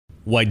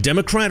Why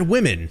Democrat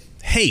women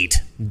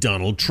hate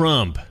Donald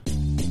Trump.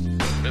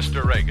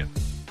 Mr. Reagan.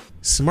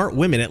 Smart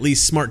women, at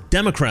least smart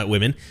Democrat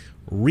women,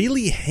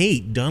 really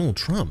hate Donald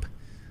Trump.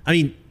 I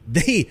mean,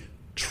 they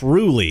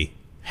truly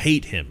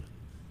hate him.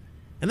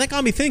 And that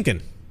got me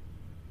thinking,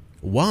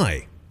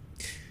 why?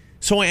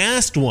 So I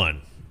asked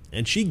one,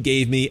 and she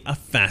gave me a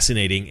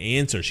fascinating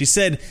answer. She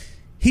said,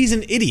 he's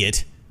an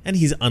idiot and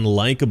he's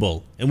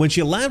unlikable. And when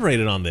she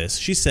elaborated on this,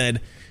 she said,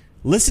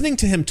 listening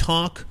to him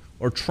talk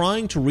or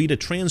trying to read a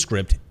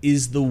transcript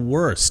is the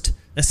worst.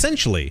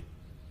 Essentially,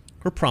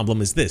 her problem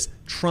is this: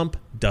 Trump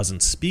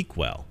doesn't speak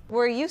well.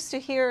 We're used to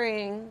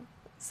hearing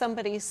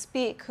somebody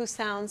speak who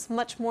sounds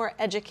much more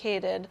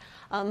educated,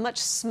 much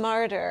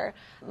smarter,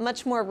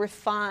 much more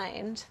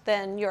refined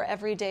than your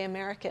everyday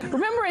American.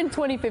 Remember in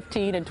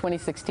 2015 and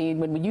 2016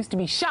 when we used to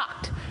be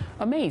shocked,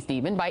 amazed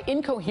even, by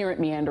incoherent,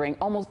 meandering,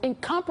 almost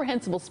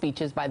incomprehensible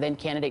speeches by then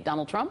candidate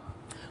Donald Trump?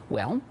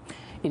 Well,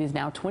 it is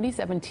now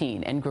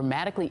 2017, and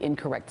grammatically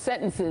incorrect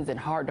sentences and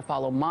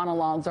hard-to-follow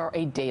monologues are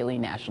a daily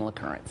national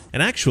occurrence.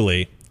 And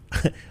actually,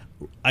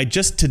 I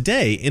just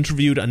today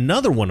interviewed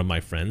another one of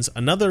my friends,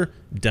 another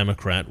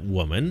Democrat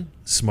woman,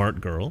 smart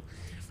girl,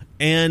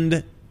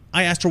 and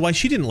I asked her why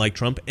she didn't like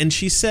Trump, and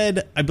she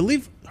said, I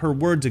believe her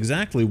words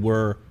exactly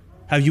were,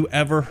 have you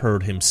ever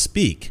heard him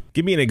speak?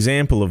 Give me an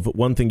example of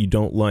one thing you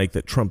don't like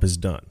that Trump has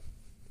done.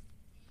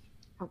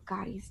 Oh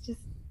God,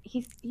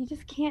 he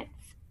just can't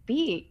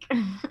speak.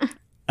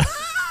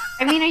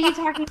 I mean, are you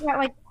talking about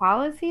like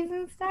policies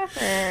and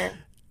stuff, or?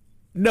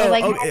 No,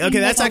 like, okay,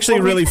 that's actually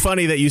really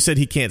funny that you said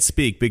he can't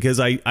speak, because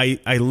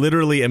I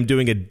literally am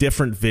doing a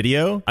different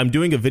video. I'm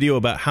doing a video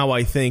about how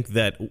I think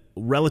that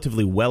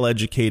relatively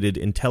well-educated,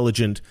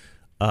 intelligent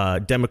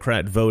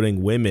Democrat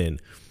voting women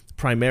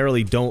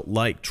primarily don't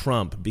like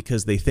Trump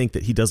because they think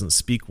that he doesn't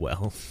speak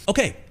well.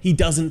 Okay, he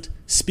doesn't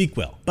speak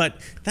well, but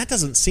that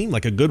doesn't seem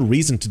like a good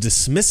reason to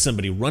dismiss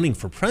somebody running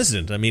for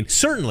president. I mean,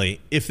 certainly,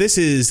 if this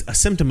is a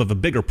symptom of a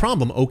bigger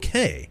problem,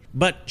 okay.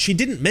 But she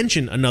didn't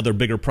mention another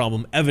bigger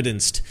problem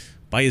evidenced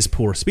by his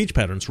poor speech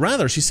patterns.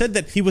 Rather, she said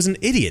that he was an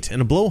idiot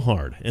and a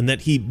blowhard, and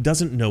that he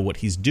doesn't know what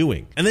he's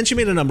doing. And then she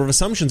made a number of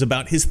assumptions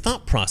about his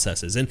thought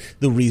processes, and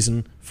the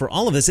reason for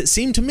all of this, it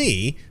seemed to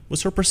me,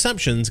 was her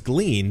perceptions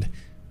gleaned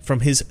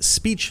from his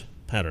speech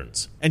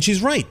patterns. And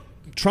she's right.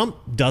 Trump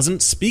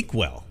doesn't speak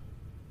well.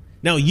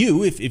 Now,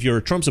 you, if you're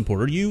a Trump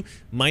supporter, you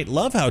might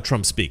love how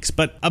Trump speaks,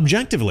 but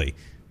objectively,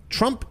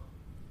 Trump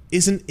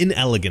is an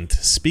inelegant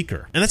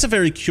speaker. And that's a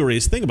very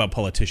curious thing about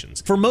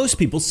politicians. For most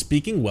people,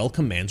 speaking well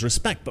commands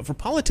respect, but for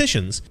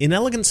politicians,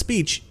 inelegant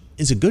speech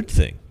is a good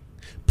thing.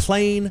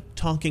 Plain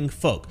talking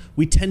folk.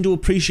 We tend to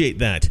appreciate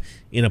that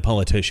in a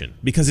politician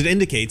because it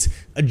indicates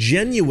a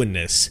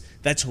genuineness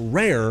that's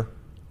rare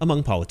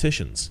among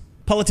politicians.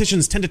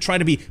 Politicians tend to try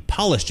to be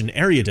polished and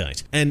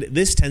erudite, and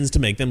this tends to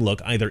make them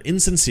look either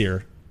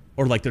insincere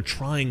or like they're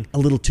trying a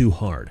little too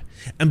hard.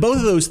 And both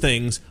of those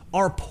things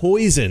are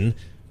poison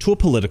to a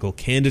political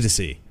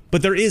candidacy.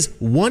 But there is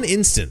one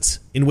instance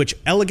in which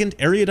elegant,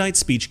 erudite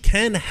speech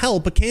can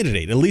help a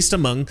candidate, at least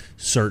among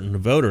certain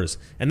voters,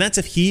 and that's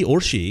if he or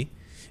she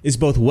is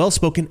both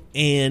well-spoken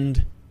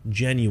and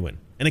genuine.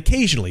 And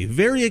occasionally,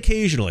 very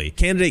occasionally, a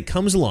candidate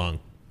comes along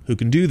who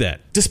can do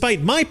that.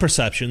 Despite my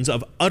perceptions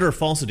of utter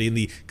falsity in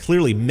the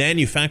clearly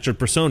manufactured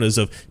personas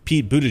of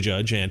Pete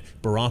Buttigieg and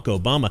Barack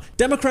Obama,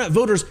 Democrat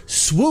voters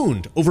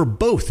swooned over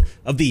both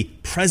of the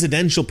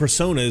presidential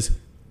personas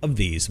of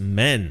these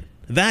men.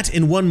 That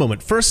in one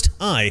moment. First,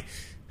 I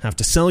have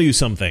to sell you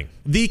something.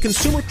 The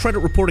consumer credit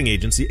reporting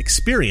agency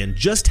Experian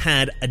just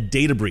had a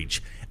data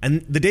breach.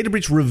 And the data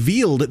breach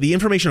revealed the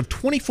information of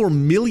 24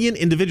 million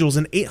individuals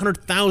and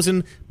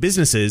 800,000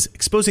 businesses,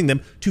 exposing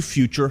them to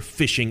future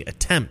phishing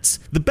attempts.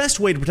 The best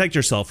way to protect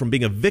yourself from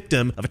being a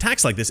victim of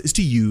attacks like this is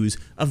to use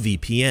a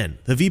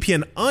VPN. The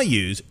VPN I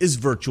use is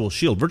Virtual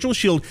Shield. Virtual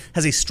Shield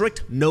has a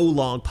strict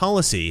no-log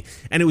policy,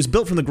 and it was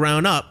built from the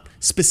ground up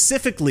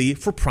specifically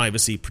for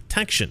privacy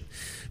protection.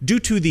 Due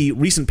to the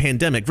recent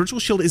pandemic, Virtual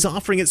Shield is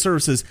offering its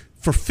services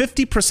for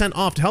 50%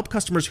 off to help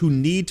customers who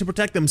need to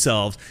protect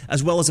themselves,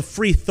 as well as a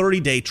free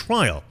 30-day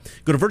trial.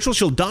 Go to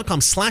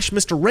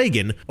virtualshield.com/Mr.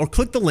 Reagan or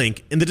click the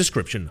link in the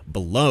description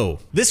below.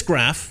 This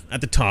graph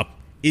at the top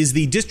is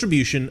the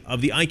distribution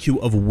of the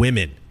IQ of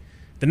women.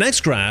 The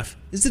next graph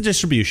is the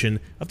distribution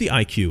of the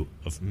IQ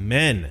of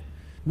men.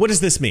 What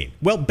does this mean?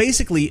 Well,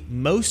 basically,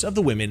 most of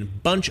the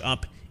women bunch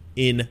up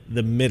in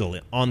the middle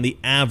on the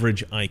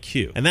average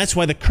IQ. And that's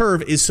why the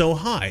curve is so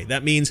high.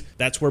 That means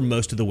that's where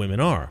most of the women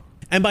are.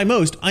 And by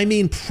most, I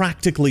mean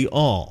practically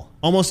all.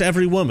 Almost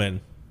every woman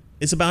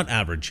is about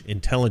average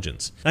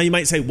intelligence. Now you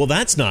might say, well,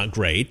 that's not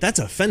great. That's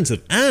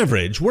offensive.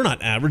 Average? We're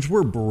not average.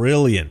 We're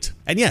brilliant.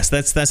 And yes,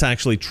 that's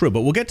actually true,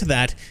 but we'll get to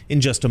that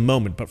in just a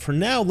moment. But for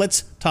now,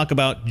 let's talk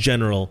about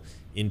general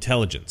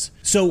intelligence.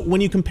 So when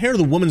you compare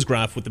the woman's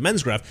graph with the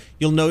men's graph,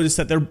 you'll notice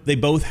that they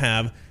both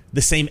have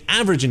the same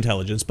average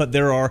intelligence, but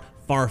there are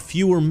far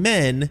fewer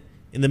men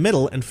in the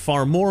middle and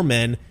far more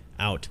men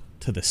out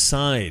to the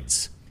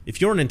sides.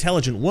 If you're an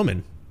intelligent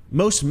woman,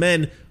 most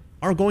men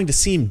are going to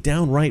seem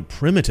downright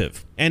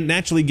primitive. And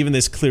naturally, given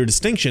this clear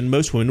distinction,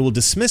 most women will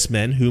dismiss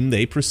men whom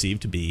they perceive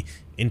to be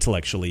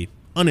intellectually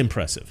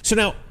unimpressive. So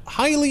now,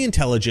 highly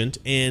intelligent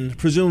and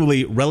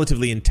presumably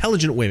relatively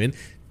intelligent women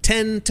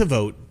tend to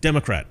vote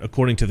Democrat,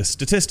 according to the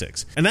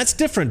statistics. And that's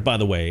different, by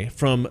the way,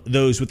 from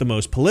those with the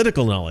most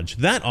political knowledge.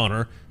 That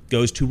honor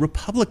goes to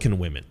Republican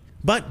women.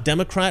 But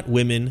Democrat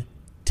women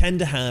tend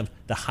to have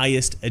the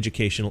highest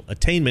educational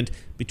attainment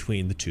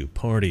between the two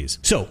parties.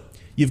 So,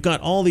 you've got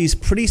all these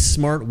pretty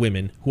smart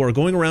women who are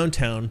going around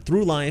town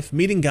through life,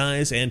 meeting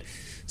guys, and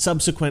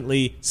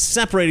subsequently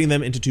separating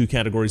them into two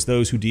categories,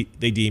 those who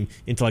they deem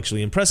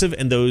intellectually impressive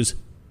and those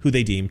who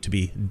they deem to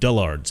be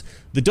dullards.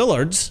 The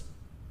dullards,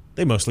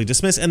 they mostly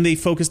dismiss, and they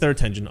focus their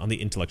attention on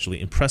the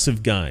intellectually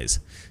impressive guys.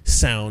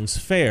 Sounds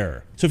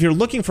fair. So if you're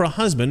looking for a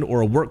husband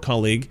or a work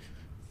colleague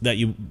that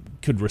you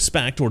could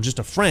respect, or just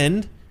a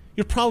friend,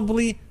 you're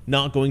probably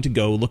not going to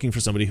go looking for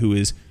somebody who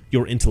is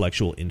your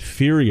intellectual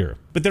inferior.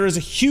 But there is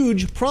a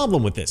huge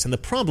problem with this, and the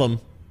problem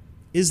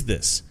is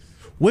this.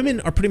 Women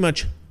are pretty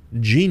much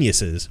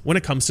geniuses when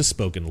it comes to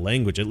spoken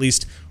language, at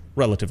least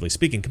relatively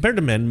speaking. Compared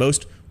to men,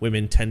 most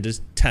women tend to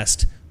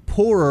test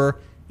poorer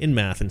in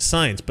math and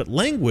science, but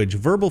language,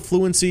 verbal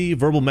fluency,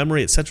 verbal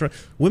memory, etc.,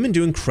 women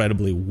do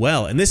incredibly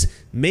well. And this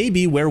may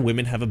be where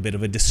women have a bit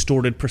of a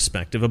distorted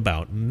perspective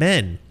about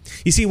men.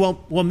 You see,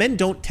 while men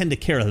don't tend to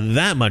care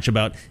that much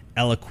about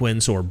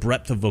eloquence or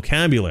breadth of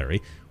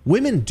vocabulary,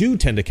 women do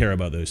tend to care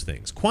about those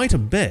things quite a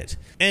bit.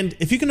 And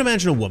if you can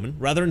imagine a woman,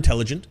 rather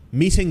intelligent,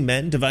 meeting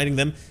men, dividing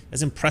them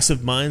as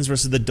impressive minds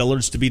versus the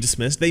dullards to be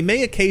dismissed, they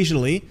may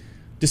occasionally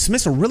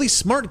dismiss a really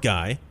smart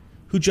guy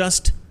who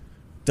just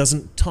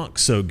doesn't talk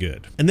so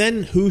good. And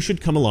then who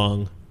should come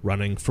along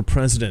running for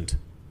president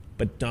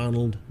but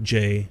Donald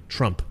J.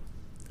 Trump?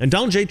 And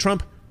Donald J.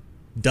 Trump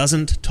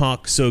doesn't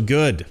talk so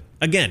good.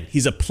 Again,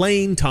 he's a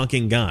plain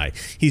talking guy.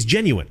 He's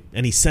genuine,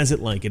 and he says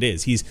it like it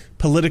is. He's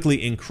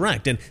politically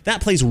incorrect, and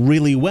that plays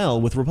really well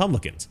with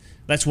Republicans.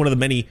 That's one of the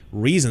many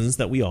reasons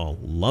that we all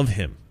love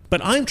him.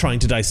 But I'm trying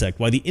to dissect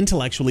why the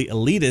intellectually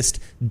elitist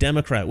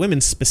Democrat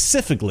women,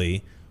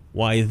 specifically,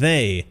 why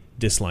they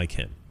dislike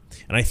him.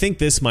 And I think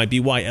this might be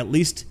why, at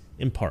least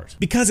in part.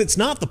 Because it's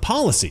not the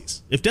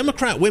policies. If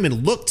Democrat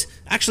women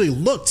actually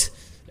looked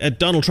at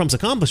Donald Trump's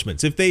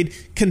accomplishments, if they'd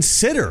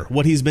consider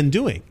what he's been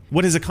doing,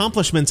 what his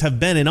accomplishments have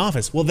been in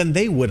office, well, then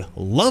they would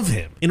love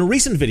him. In a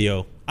recent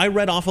video, I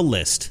read off a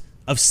list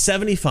of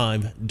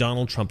 75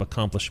 Donald Trump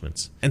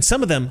accomplishments. And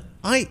some of them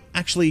I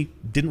actually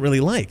didn't really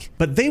like.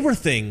 But they were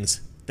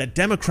things that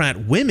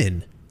Democrat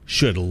women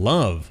should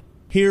love.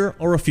 Here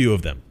are a few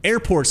of them.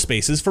 Airport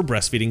spaces for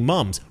breastfeeding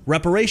moms,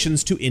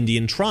 reparations to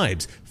Indian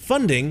tribes,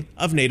 funding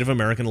of Native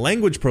American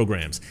language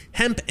programs,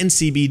 hemp and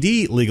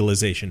CBD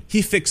legalization.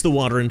 He fixed the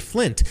water in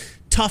Flint.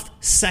 Tough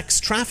sex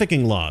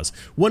trafficking laws,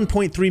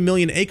 1.3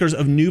 million acres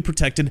of new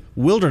protected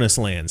wilderness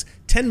lands,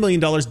 $10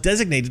 million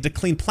designated to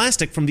clean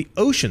plastic from the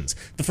oceans,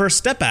 the First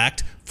Step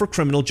Act for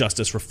criminal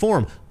justice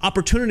reform,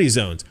 opportunity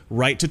zones,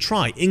 right to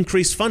try,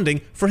 increased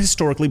funding for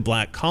historically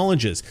black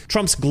colleges,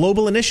 Trump's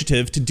global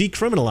initiative to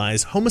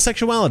decriminalize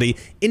homosexuality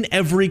in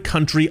every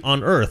country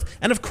on earth,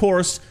 and of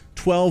course,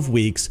 12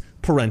 weeks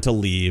parental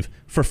leave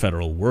for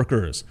federal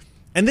workers.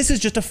 And this is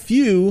just a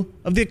few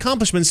of the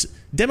accomplishments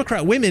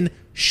Democrat women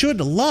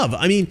should love.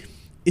 I mean,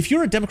 if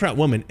you're a Democrat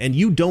woman and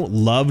you don't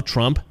love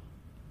Trump,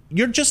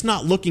 you're just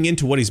not looking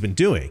into what he's been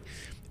doing.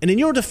 And in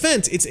your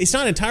defense, it's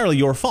not entirely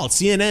your fault.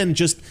 CNN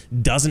just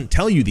doesn't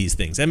tell you these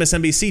things.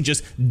 MSNBC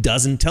just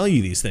doesn't tell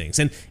you these things.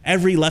 And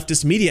every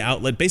leftist media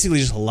outlet basically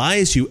just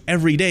lies to you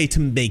every day to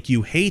make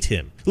you hate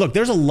him. Look,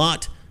 there's a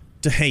lot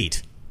to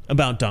hate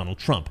about Donald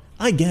Trump.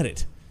 I get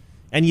it.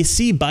 And you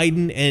see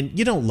Biden and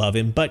you don't love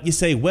him, but you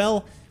say,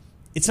 well,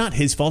 it's not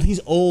his fault. He's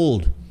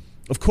old.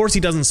 Of course he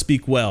doesn't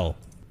speak well.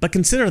 But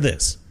consider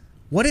this.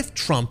 What if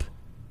Trump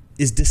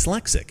is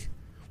dyslexic?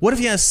 What if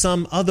he has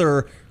some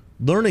other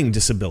learning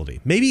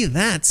disability? Maybe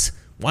that's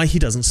why he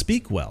doesn't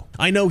speak well.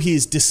 I know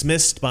he's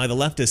dismissed by the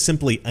left as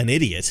simply an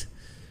idiot,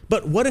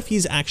 but what if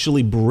he's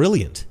actually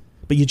brilliant,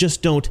 but you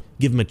just don't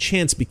give him a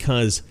chance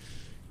because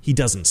he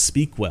doesn't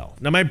speak well?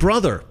 Now, my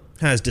brother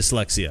has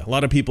dyslexia. A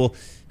lot of people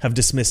have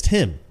dismissed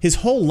him. His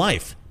whole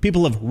life,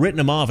 people have written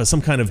him off as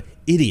some kind of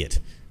idiot.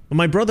 But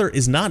my brother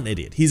is not an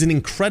idiot. He's an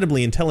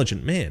incredibly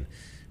intelligent man,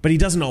 but he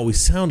doesn't always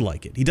sound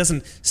like it. He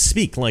doesn't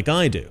speak like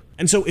I do.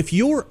 And so if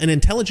you're an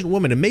intelligent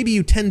woman, and maybe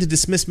you tend to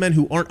dismiss men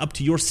who aren't up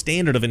to your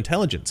standard of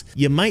intelligence,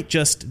 you might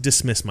just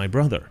dismiss my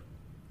brother.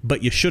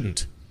 But you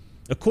shouldn't.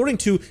 According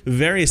to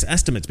various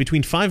estimates,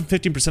 between 5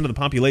 and 15% of the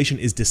population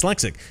is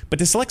dyslexic, but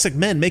dyslexic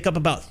men make up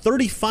about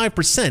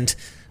 35%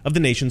 of the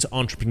nation's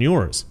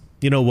entrepreneurs.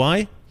 You know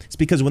why? It's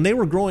because when they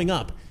were growing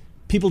up,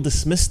 people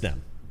dismissed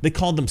them. They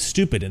called them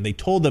stupid, and they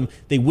told them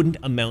they wouldn't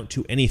amount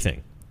to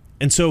anything.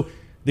 And so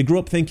they grew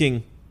up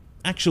thinking,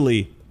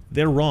 actually,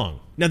 they're wrong.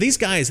 Now, these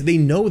guys, they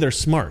know they're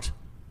smart,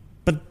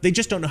 but they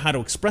just don't know how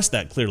to express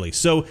that clearly.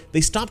 So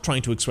they stop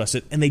trying to express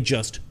it, and they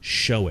just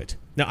show it.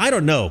 Now, I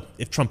don't know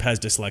if Trump has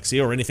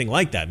dyslexia or anything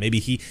like that. Maybe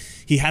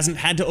he hasn't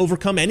had to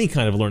overcome any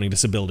kind of learning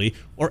disability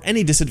or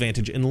any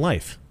disadvantage in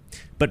life.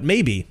 But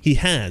maybe he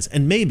has,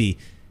 and maybe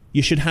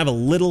you should have a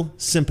little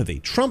sympathy.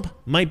 Trump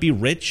might be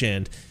rich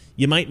and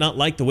you might not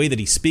like the way that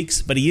he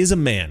speaks, but he is a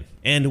man,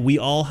 and we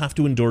all have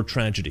to endure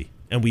tragedy,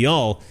 and we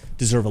all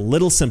deserve a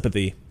little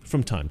sympathy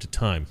from time to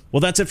time. Well,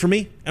 that's it for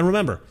me, and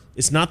remember,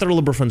 it's not that our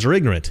liberal friends are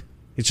ignorant,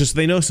 it's just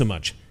they know so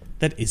much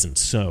that isn't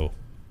so.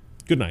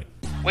 Good night.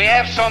 We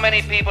have so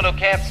many people who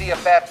can't see a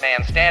fat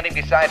man standing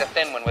beside a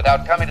thin one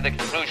without coming to the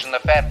conclusion the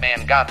fat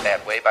man got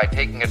that way by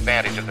taking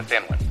advantage of the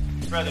thin one.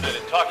 President,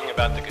 in talking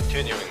about the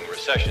continuing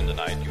recession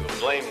tonight, you have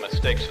blamed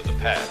mistakes of the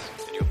past,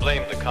 and you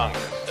blamed the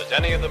Congress. Does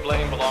any of the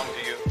blame belong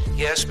to you?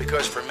 Yes,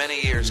 because for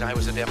many years I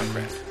was a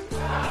Democrat.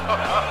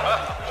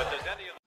 But